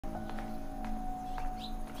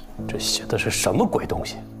这写的是什么鬼东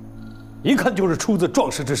西？一看就是出自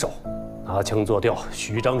壮士之手，拿腔作调，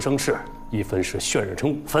虚张声势，1分是渲染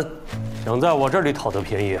成5分，想在我这里讨得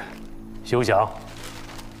便宜，休想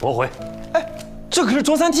驳回。哎，这可是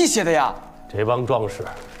中3T写的呀！这帮壮士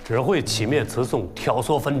只会起灭词讼，挑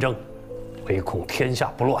唆纷争，唯恐天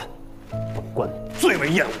下不乱，本官最为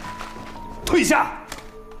厌恶。退下，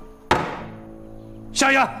下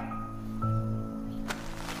衙。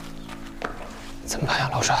怎么办呀，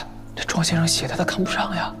老帅？这庄先生写的他看不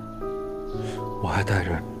上呀。我还带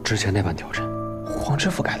着之前那版调针，黄知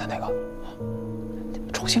府改的那个。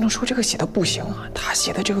庄先生说这个写的不行啊，他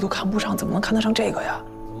写的这个都看不上，怎么能看得上这个呀？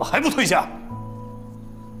怎么还不退下？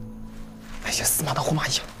哎呀，司马当活马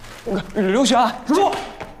医。刘玄，主说，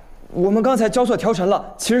我们刚才交错调成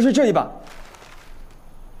了，其实是这一版。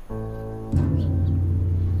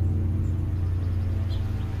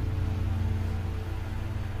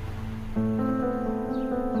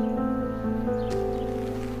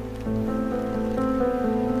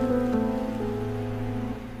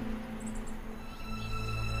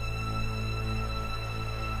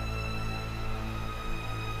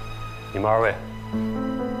你们2位，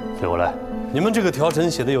随我来。你们这个调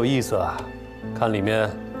陈写的有意思啊，看里面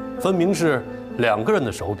分明是2个人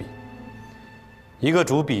的手笔，一个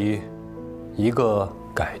主笔，一个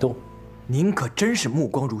改动。您可真是目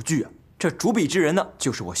光如炬啊！这主笔之人呢，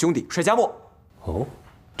就是我兄弟帅家默。哦，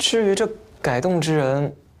至于这改动之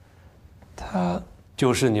人，他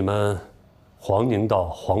就是你们黄宁道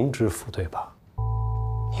黄知府对吧？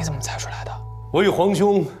你怎么猜出来的？我与黄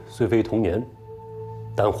兄虽非同年，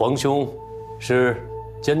但黄兄是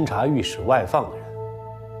监察御史外放的人。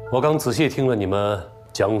我刚仔细听了你们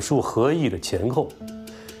讲述合议的前后，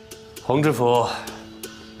黄知府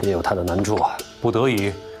也有他的难处啊，不得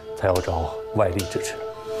已才要找外力支持。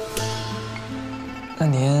那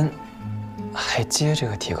您还接这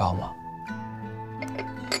个提告吗？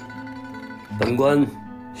本官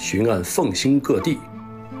巡案奉行各地，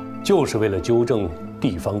就是为了纠正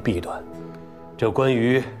地方弊端。这关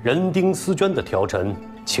于人丁丝绢的调陈，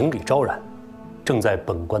情理昭然，正在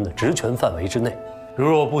本官的职权范围之内。如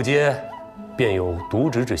若不接，便有渎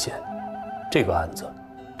职之嫌。这个案子，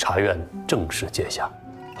察院正式接下。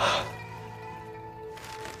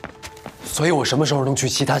所以我什么时候能去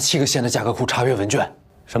其他7个县的价格库查阅文卷？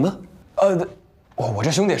什么？我这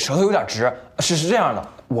兄弟舌头有点直。是这样的，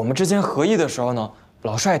我们之前合议的时候呢，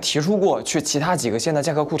老帅提出过去其他几个县的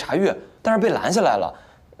价格库查阅，但是被拦下来了。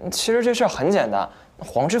其实这事儿很简单，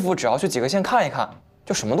黄知府只要去几个县看一看，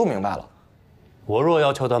就什么都明白了。我若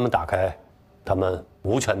要求他们打开，他们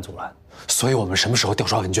无权阻拦。所以我们什么时候调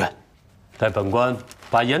查文卷？待本官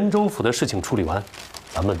把延州府的事情处理完，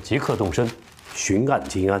咱们即刻动身巡案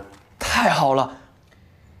金安。太好了！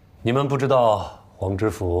你们不知道黄知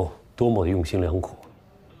府多么的用心良苦，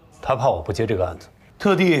他怕我不接这个案子，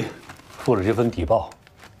特地附了这份底报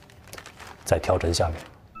在调陈下面。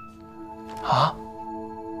啊？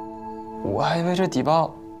我还以为这底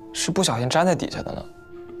报是不小心粘在底下的呢。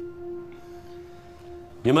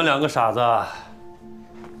你们2个傻子，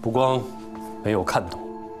不光没有看懂，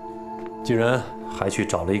竟然还去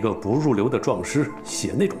找了一个不入流的状师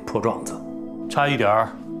写那种破状子，差一点儿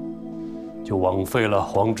就枉费了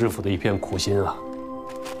黄知府的一片苦心啊！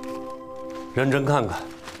认真看看，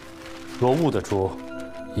若悟得出，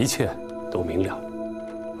一切都明了；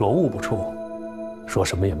若悟不出，说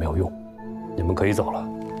什么也没有用。你们可以走了，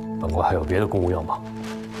本官还有别的公务要忙。